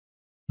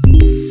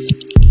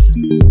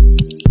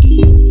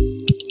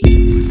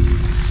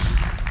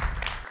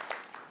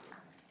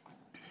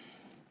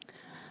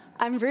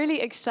I'm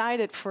really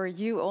excited for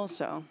you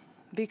also,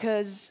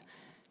 because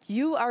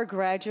you are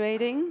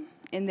graduating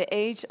in the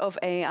age of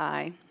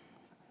AI.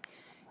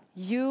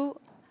 You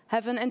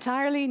have an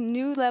entirely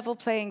new level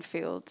playing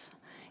field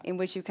in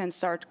which you can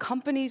start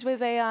companies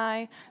with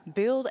AI,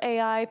 build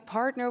AI,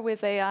 partner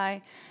with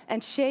AI,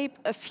 and shape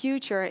a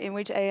future in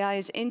which AI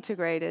is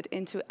integrated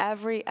into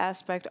every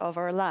aspect of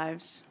our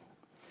lives.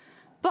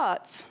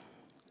 But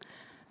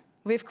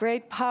with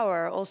great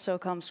power also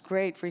comes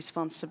great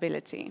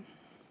responsibility.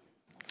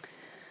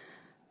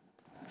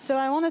 So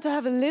I wanted to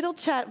have a little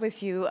chat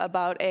with you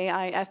about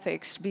AI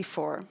ethics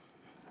before.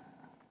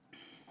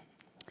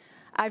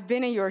 I've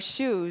been in your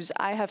shoes.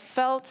 I have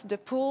felt the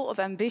pull of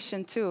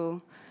ambition too,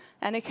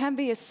 and it can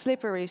be a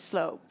slippery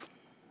slope.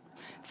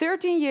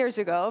 13 years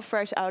ago,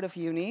 fresh out of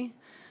uni,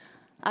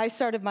 I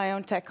started my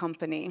own tech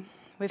company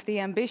with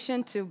the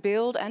ambition to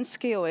build and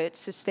scale it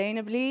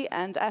sustainably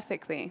and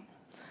ethically.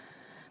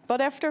 But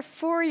after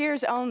 4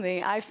 years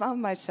only, I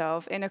found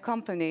myself in a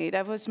company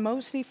that was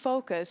mostly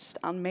focused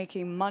on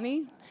making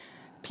money,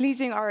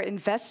 pleasing our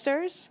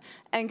investors,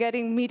 and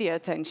getting media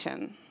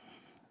attention.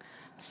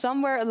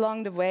 Somewhere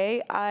along the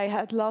way, I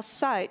had lost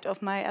sight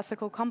of my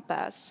ethical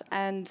compass,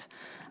 and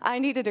I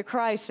needed a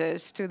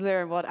crisis to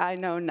learn what I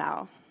know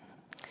now.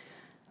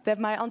 That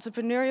my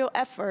entrepreneurial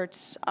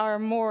efforts are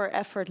more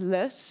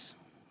effortless,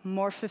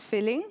 more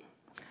fulfilling,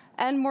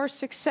 and more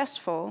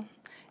successful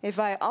if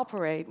I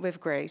operate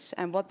with grace,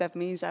 and what that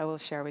means I will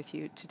share with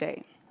you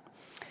today.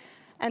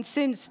 And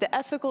since the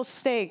ethical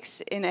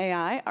stakes in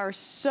AI are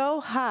so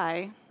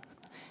high,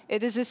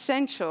 it is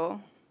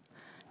essential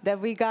that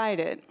we guide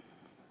it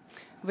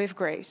with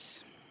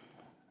grace.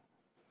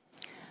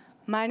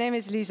 My name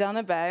is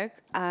Lisanne Buik.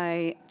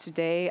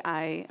 Today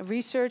I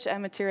research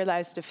and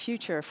materialize the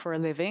future for a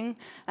living,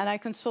 and I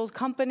consult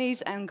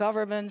companies and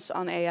governments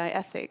on AI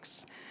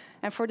ethics.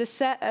 And for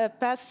the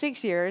past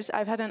 6 years,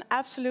 I've had an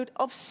absolute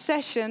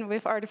obsession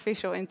with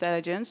artificial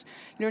intelligence,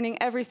 learning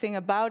everything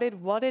about it,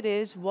 what it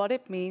is, what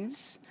it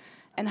means,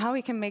 and how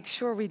we can make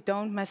sure we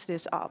don't mess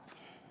this up.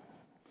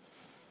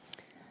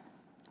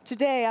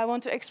 Today, I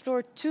want to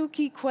explore 2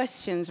 key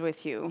questions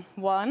with you.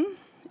 1,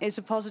 is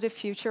a positive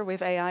future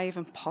with AI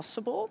even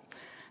possible?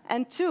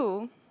 And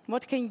 2,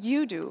 what can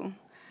you do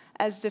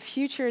as the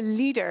future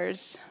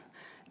leaders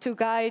to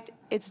guide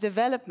its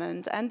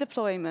development and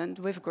deployment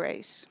with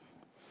grace?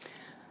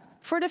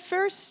 For the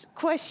first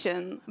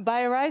question, by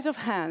a rise of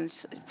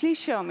hands, please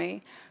show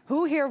me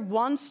who here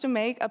wants to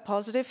make a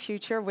positive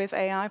future with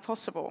AI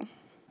possible?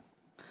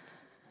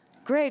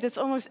 Great, it's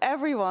almost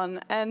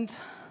everyone. And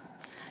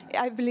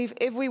I believe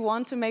if we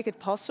want to make it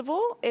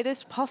possible, it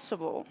is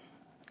possible.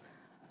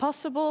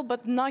 Possible,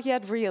 but not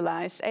yet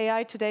realized.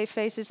 AI today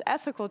faces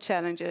ethical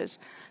challenges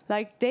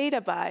like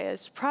data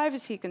bias,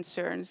 privacy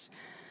concerns,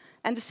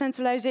 and the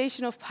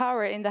centralization of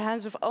power in the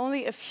hands of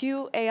only a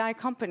few AI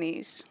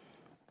companies.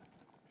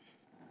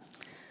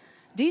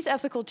 These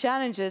ethical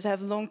challenges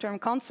have long-term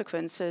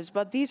consequences,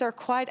 but these are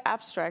quite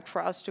abstract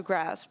for us to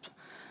grasp.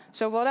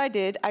 So what I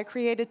did, I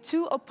created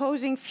 2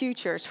 opposing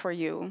futures for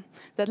you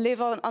that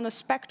live on a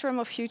spectrum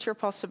of future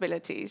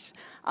possibilities.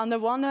 On the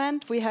one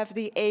hand, we have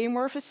the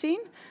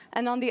Amorphocene,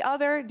 and on the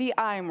other, the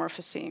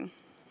immersive.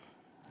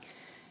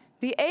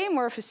 The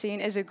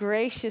Amorphocene is a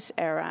gracious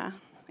era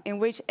in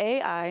which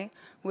AI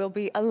will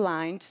be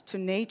aligned to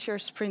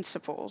nature's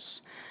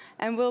principles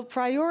and will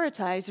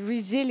prioritize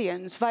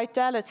resilience,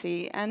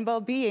 vitality, and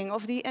well-being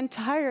of the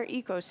entire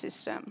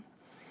ecosystem.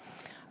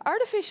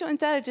 Artificial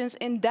intelligence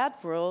in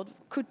that world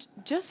could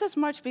just as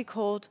much be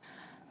called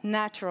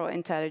natural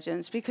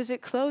intelligence because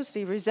it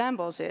closely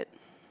resembles it.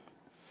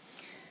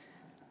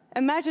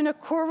 Imagine a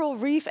coral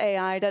reef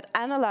AI that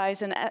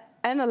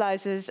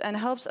analyzes and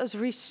helps us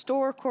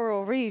restore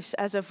coral reefs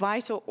as a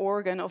vital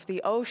organ of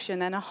the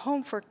ocean and a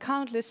home for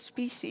countless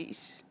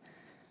species.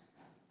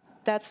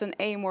 That's an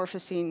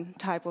Amorphocene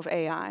type of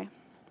AI.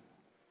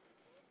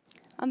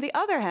 On the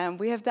other hand,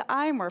 we have the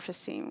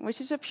immersive, which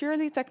is a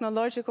purely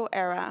technological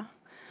era,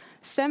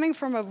 stemming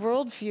from a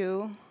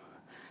worldview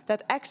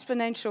that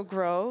exponential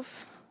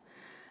growth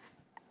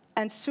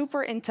and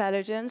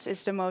superintelligence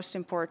is the most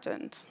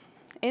important.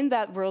 In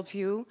that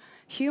worldview,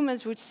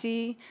 humans would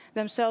see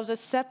themselves as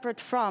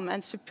separate from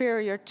and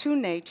superior to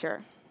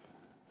nature.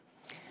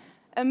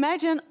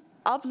 Imagine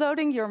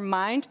uploading your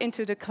mind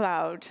into the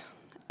cloud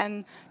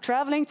and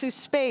traveling to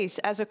space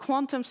as a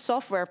quantum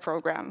software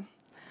program.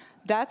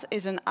 That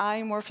is an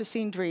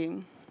immersive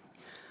dream.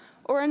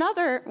 Or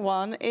another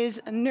one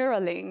is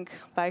Neuralink,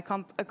 by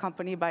a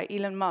company by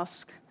Elon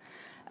Musk,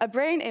 a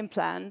brain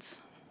implant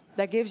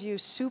that gives you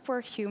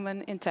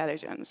superhuman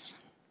intelligence.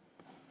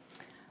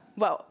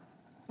 Well,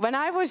 when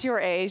I was your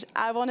age,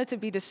 I wanted to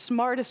be the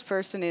smartest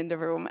person in the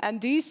room,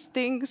 and these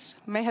things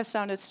may have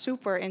sounded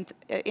super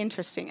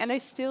interesting, and they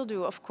still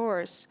do, of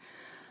course.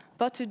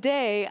 But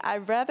today,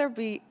 I'd rather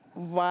be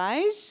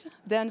wise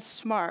than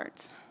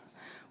smart.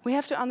 We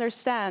have to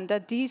understand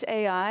that these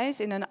AIs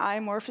in an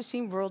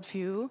immersive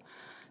worldview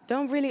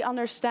don't really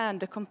understand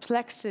the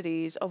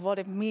complexities of what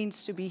it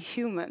means to be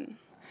human.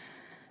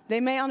 They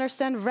may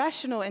understand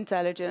rational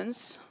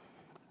intelligence,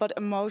 but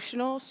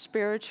emotional,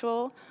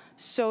 spiritual,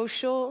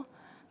 social,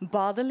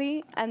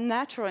 bodily, and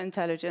natural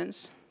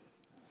intelligence.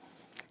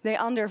 They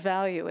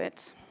undervalue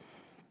it.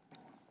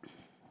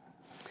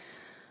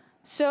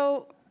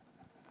 So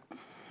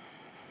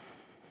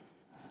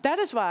that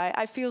is why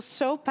I feel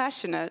so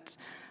passionate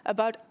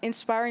about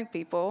inspiring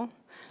people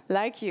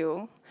like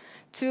you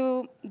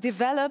to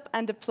develop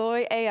and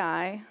deploy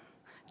AI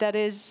that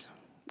is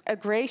a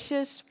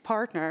gracious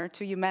partner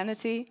to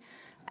humanity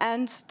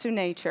and to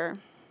nature.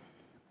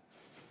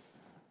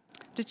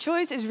 The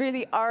choice is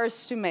really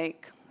ours to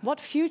make. What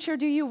future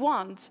do you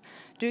want?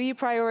 Do you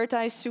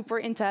prioritize super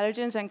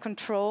intelligence and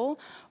control,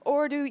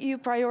 or do you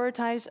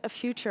prioritize a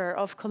future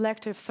of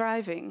collective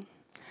thriving?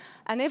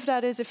 And if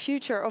that is a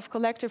future of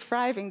collective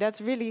thriving,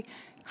 that's really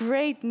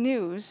great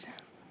news,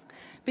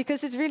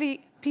 because it's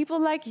really people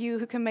like you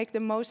who can make the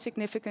most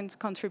significant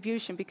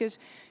contribution, because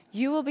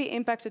you will be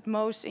impacted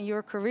most in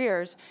your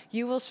careers.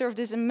 You will serve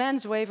this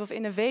immense wave of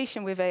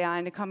innovation with AI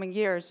in the coming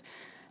years,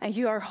 and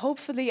you are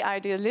hopefully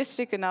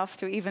idealistic enough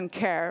to even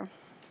care.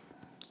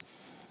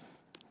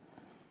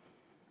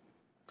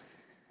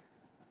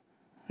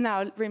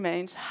 Now it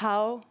remains,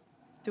 how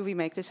do we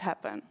make this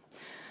happen?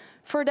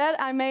 For that,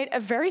 I made a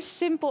very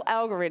simple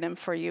algorithm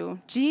for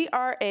you,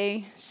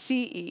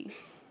 GRACE.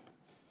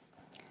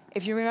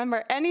 If you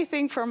remember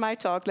anything from my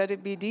talk, let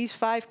it be these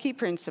 5 key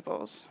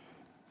principles.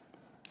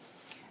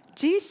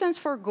 G stands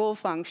for goal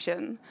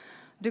function,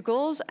 the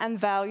goals and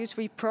values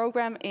we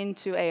program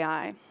into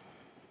AI.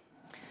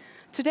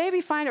 Today,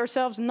 we find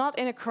ourselves not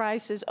in a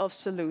crisis of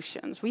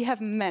solutions. We have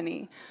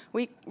many.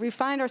 We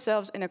find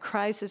ourselves in a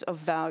crisis of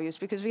values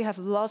because we have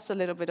lost a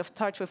little bit of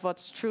touch with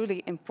what's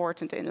truly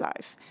important in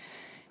life.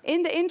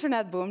 In the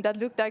internet boom, that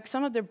looked like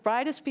some of the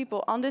brightest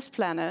people on this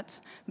planet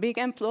being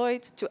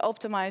employed to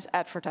optimize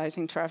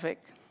advertising traffic.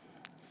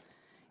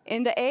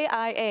 In the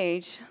AI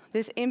age,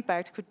 this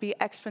impact could be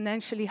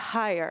exponentially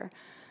higher.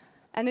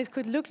 And it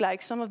could look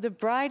like some of the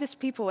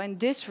brightest people in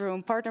this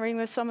room partnering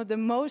with some of the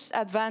most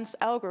advanced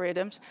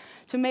algorithms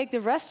to make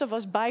the rest of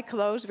us buy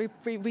clothes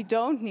we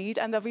don't need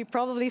and that we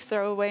probably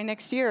throw away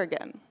next year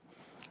again.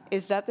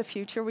 Is that the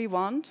future we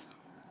want?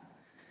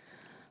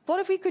 What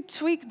if we could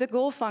tweak the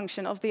goal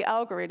function of the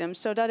algorithm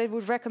so that it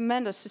would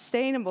recommend us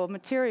sustainable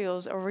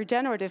materials or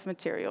regenerative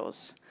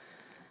materials?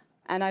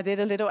 And I did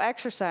a little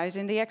exercise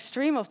in the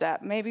extreme of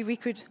that. Maybe we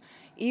could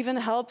even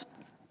help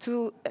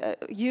to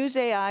use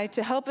AI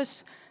to help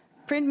us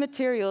print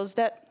materials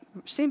that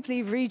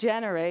simply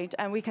regenerate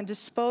and we can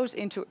dispose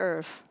into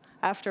earth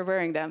after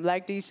wearing them,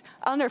 like these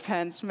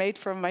underpants made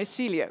from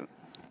mycelium.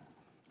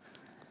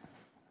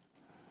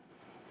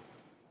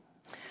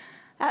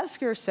 Ask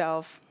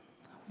yourself,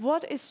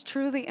 what is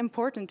truly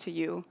important to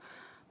you?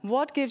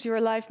 What gives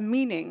your life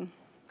meaning?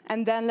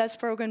 And then let's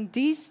program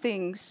these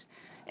things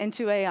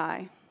into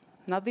AI,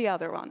 not the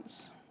other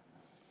ones.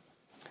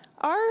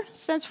 R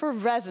stands for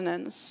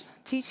resonance,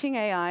 teaching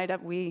AI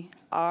that we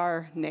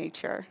are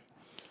nature.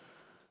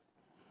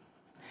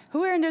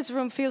 Who here in this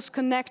room feels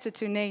connected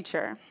to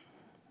nature?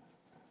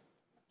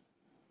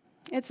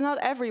 It's not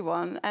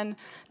everyone, and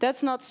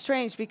that's not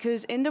strange,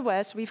 because in the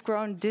West, we've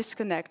grown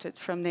disconnected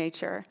from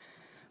nature.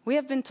 We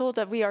have been told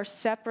that we are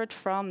separate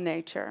from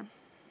nature.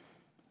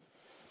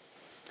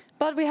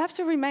 But we have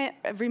to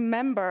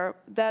remember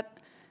that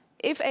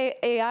if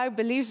AI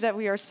believes that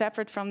we are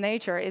separate from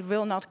nature, it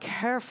will not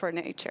care for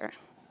nature.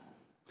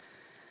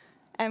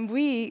 And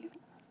we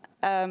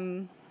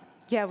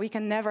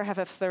can never have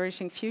a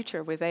flourishing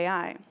future with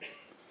AI.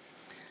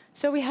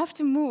 So we have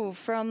to move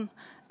from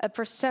a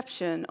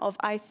perception of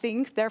I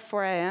think,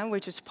 therefore I am,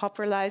 which is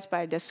popularized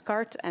by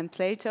Descartes and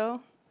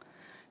Plato,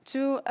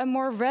 to a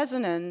more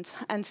resonant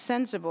and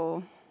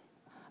sensible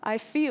I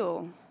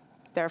feel,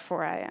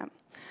 therefore I am.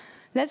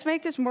 Let's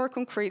make this more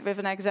concrete with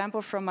an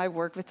example from my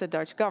work with the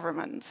Dutch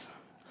government.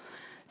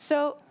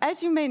 So,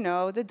 as you may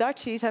know, the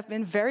Dutchies have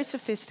been very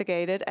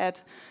sophisticated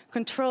at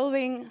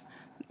controlling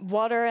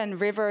water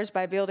and rivers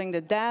by building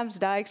the dams,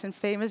 dikes, and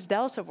famous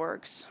delta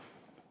works.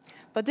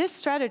 But this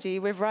strategy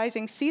with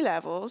rising sea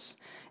levels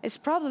is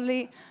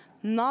probably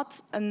not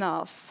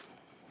enough,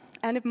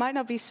 and it might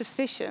not be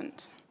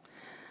sufficient.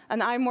 An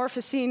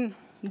Amorphocene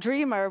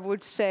dreamer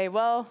would say,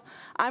 well,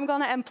 I'm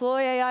going to employ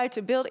AI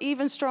to build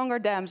even stronger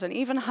dams and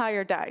even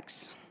higher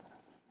dikes.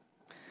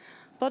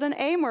 But an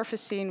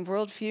Amorphocene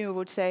worldview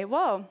would say,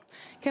 well,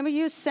 can we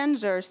use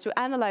sensors to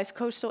analyze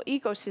coastal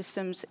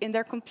ecosystems in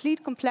their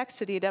complete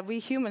complexity that we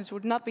humans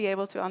would not be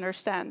able to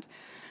understand,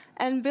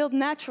 and build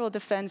natural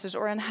defenses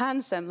or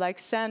enhance them like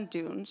sand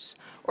dunes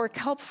or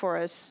kelp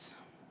forests?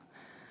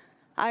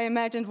 I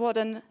imagined what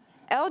an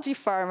algae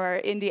farmer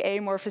in the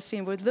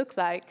Amorphocene would look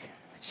like.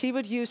 She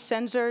would use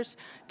sensors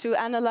to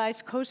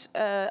analyze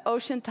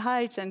ocean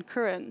tides and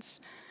currents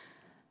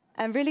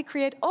and really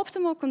create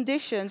optimal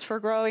conditions for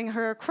growing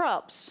her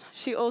crops.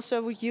 She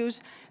also would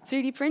use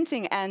 3D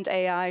printing and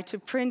AI to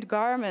print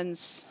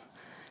garments,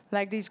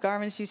 like these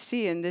garments you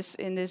see in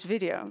this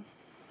video,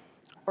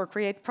 or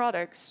create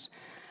products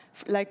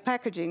like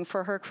packaging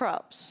for her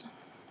crops.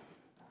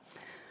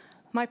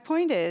 My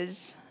point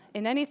is,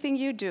 in anything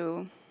you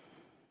do,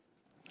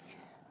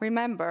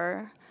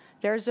 remember,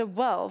 there's a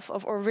wealth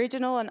of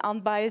original and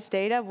unbiased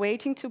data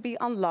waiting to be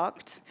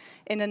unlocked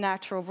in the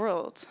natural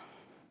world.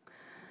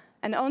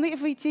 And only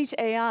if we teach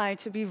AI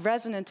to be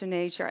resonant to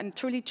nature and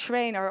truly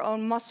train our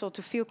own muscle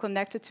to feel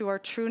connected to our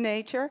true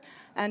nature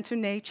and to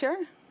nature,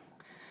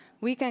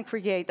 we can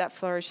create that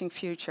flourishing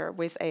future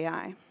with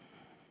AI.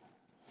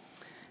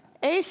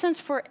 A stands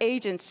for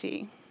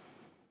agency,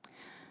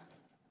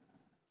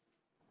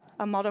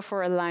 a model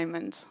for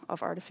alignment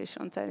of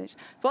artificial intelligence.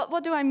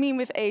 What do I mean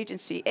with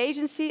agency?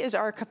 Agency is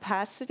our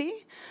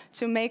capacity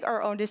to make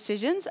our own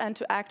decisions and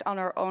to act on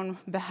our own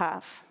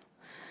behalf.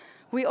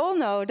 We all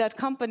know that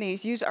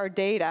companies use our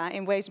data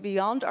in ways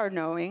beyond our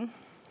knowing,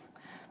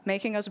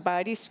 making us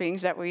buy these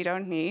things that we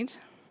don't need.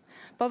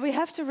 But we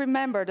have to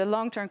remember the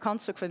long-term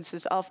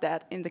consequences of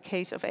that in the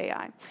case of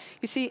AI.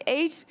 You see,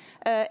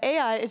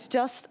 AI is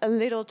just a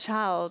little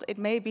child. It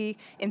may be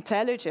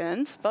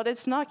intelligent, but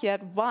it's not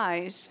yet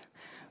wise.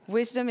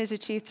 Wisdom is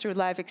achieved through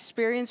life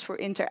experience, through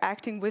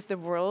interacting with the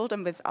world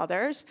and with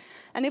others.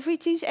 And if we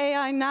teach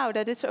AI now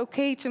that it's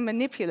okay to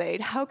manipulate,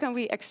 how can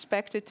we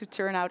expect it to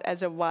turn out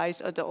as a wise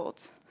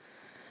adult?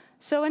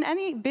 So in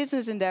any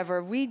business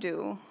endeavor we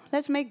do,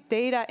 let's make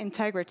data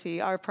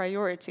integrity our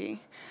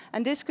priority.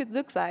 And this could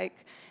look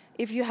like,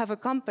 if you have a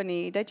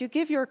company, that you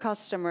give your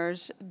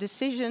customers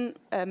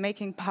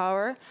decision-making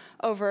power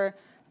over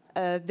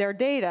their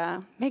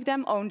data, make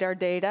them own their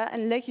data,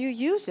 and let you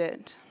use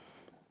it.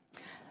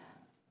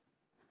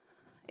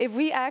 If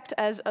we act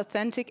as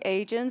authentic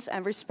agents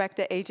and respect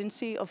the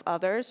agency of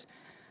others,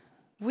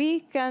 we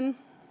can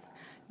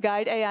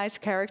guide AI's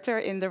character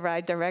in the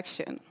right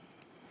direction.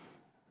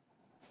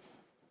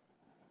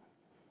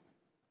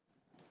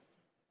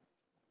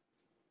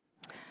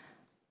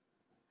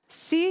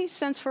 C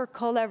stands for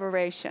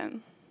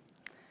collaboration.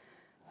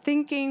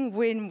 Thinking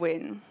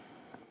win-win.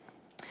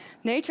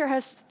 Nature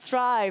has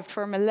thrived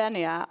for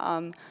millennia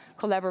on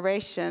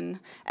collaboration.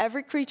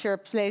 Every creature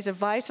plays a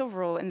vital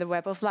role in the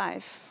web of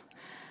life.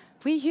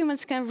 We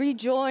humans can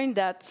rejoin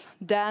that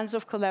dance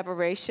of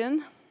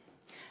collaboration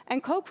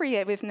and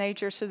co-create with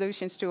nature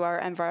solutions to our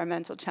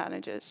environmental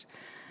challenges.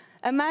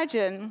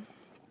 Imagine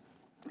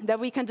that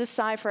we can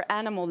decipher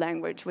animal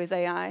language with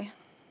AI,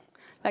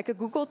 like a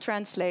Google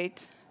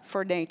Translate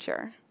for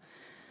nature.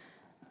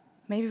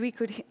 Maybe we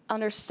could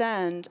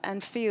understand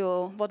and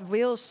feel what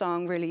whale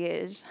song really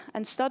is,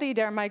 and study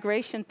their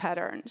migration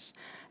patterns,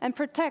 and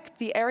protect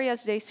the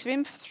areas they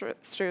swim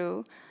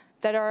through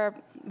that are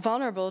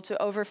vulnerable to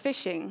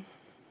overfishing.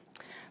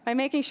 By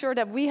making sure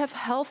that we have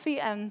healthy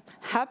and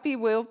happy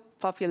whale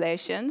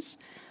populations,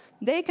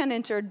 they can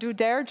do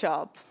their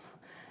job.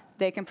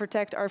 They can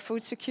protect our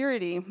food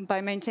security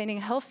by maintaining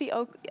healthy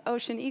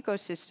ocean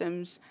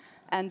ecosystems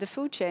and the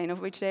food chain of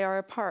which they are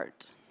a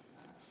part.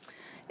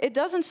 It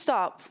doesn't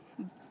stop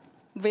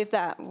with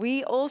that.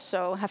 We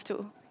also have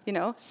to,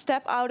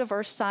 step out of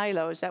our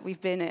silos that we've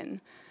been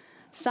in.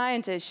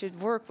 Scientists should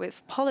work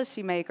with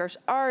policymakers,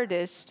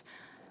 artists,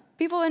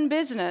 people in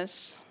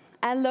business,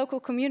 and local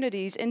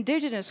communities,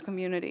 indigenous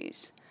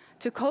communities,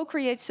 to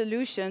co-create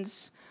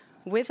solutions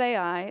with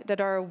AI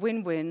that are a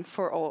win-win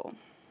for all.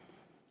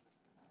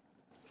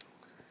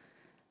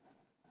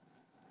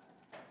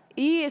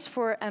 E is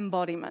for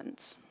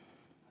embodiment.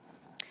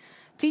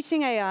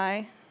 Teaching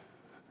AI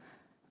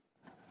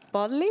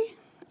bodily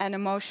and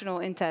emotional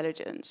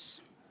intelligence.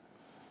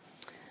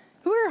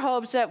 Who here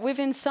hopes that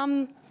within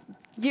some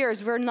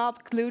years we're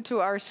not glued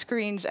to our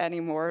screens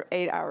anymore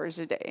 8 hours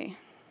a day?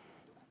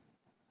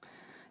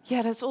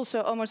 Yeah, that's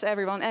also almost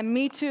everyone, and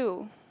me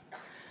too.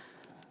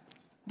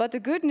 But the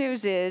good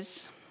news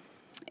is,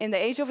 in the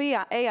age of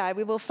AI,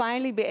 we will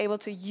finally be able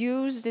to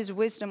use this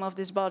wisdom of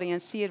this body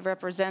and see it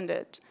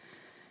represented.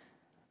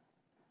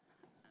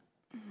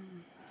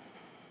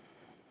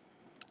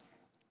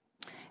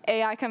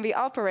 AI can be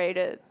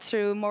operated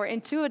through more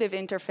intuitive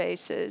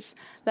interfaces,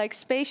 like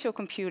spatial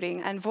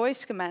computing and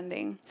voice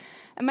commanding.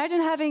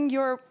 Imagine having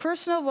your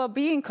personal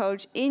well-being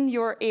coach in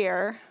your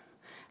ear,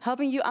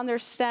 helping you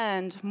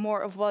understand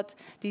more of what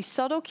these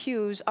subtle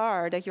cues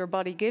are that your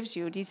body gives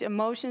you, these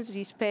emotions,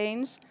 these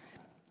pains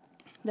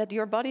that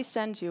your body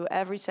sends you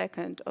every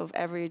second of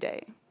every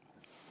day.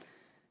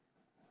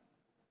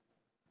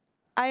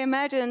 I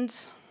imagined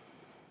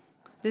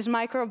this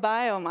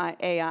microbiome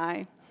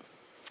AI.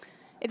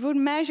 It would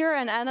measure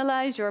and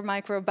analyze your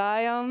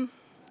microbiome,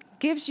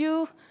 gives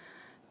you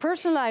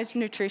personalized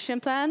nutrition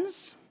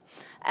plans,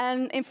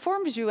 and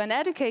informs you and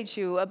educates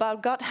you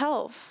about gut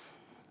health.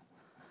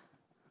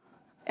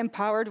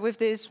 Empowered with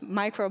this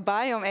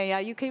microbiome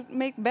AI, you can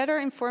make better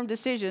informed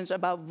decisions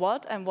about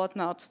what and what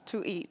not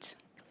to eat.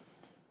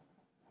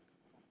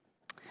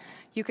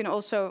 You can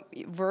also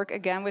work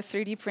again with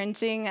 3D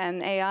printing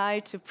and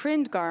AI to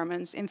print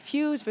garments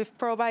infused with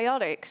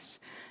probiotics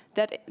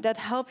that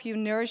help you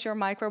nourish your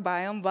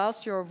microbiome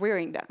whilst you're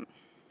wearing them.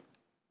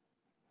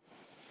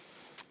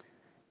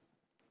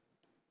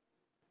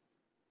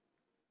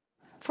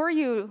 For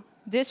you,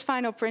 this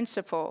final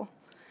principle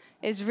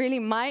is really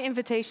my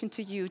invitation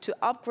to you to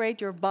upgrade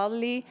your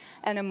bodily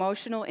and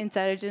emotional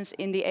intelligence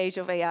in the age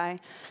of AI,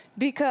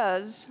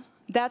 because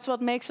That's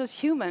what makes us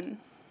human.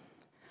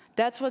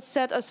 That's what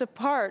sets us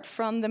apart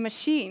from the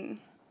machine.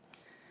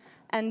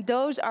 And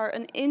those are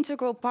an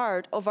integral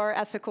part of our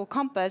ethical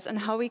compass and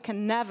how we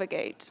can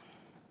navigate.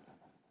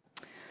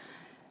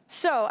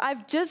 So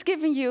I've just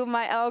given you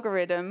my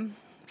algorithm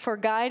for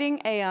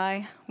guiding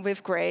AI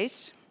with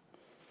grace.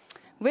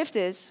 With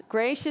this,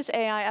 gracious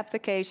AI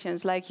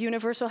applications like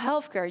universal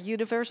healthcare,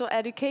 universal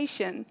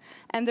education,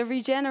 and the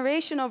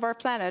regeneration of our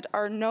planet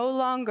are no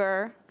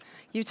longer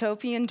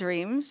utopian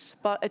dreams,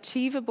 but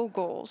achievable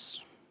goals.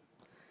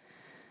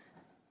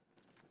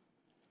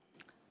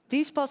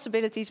 These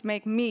possibilities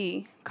make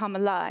me come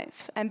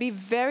alive and be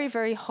very,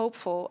 very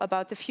hopeful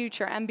about the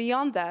future. And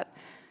beyond that,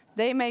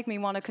 they make me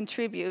want to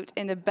contribute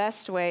in the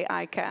best way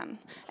I can.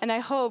 And I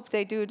hope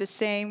they do the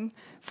same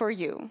for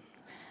you.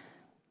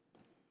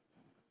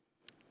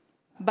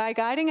 By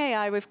guiding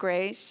AI with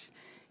grace,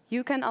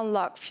 you can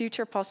unlock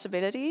future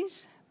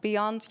possibilities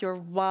beyond your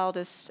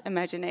wildest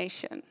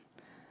imagination.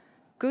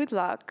 Good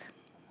luck,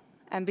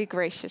 and be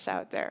gracious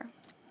out there.